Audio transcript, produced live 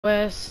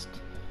West.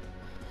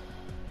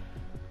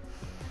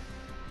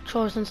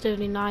 Controller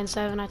sensitivity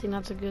 9.7. I think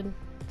that's a good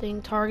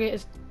thing. Target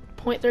is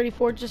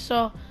 0.34, just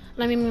so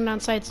when I'm aiming down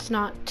sights, it's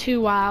not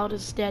too wild,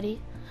 it's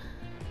steady.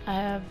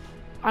 I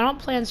don't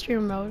play on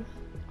streamer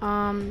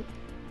mode.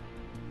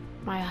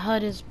 My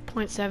HUD is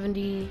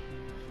 0.70.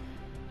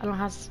 I don't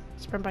have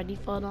sprint by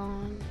default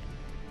on.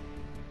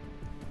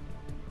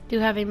 Do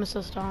have aim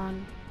assist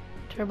on.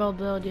 Turbo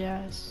build,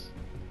 yes.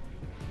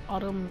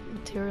 Auto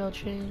material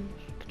change.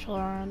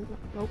 Controller on.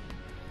 Nope.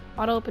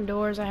 Auto open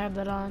doors, I have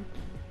that on.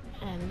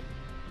 And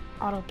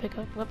auto pick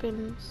up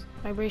weapons.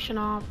 Vibration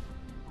off.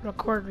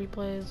 Record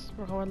replays.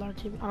 Record large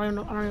TV. I don't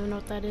even know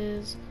what that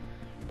is.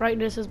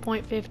 Brightness is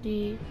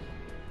 0.50.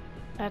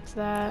 That's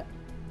that.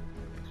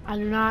 I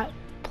do not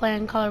play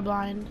in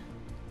colorblind.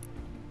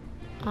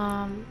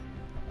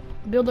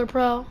 Builder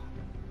Pro.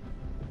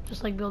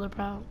 Just like Builder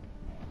Pro.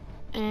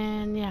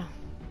 And yeah.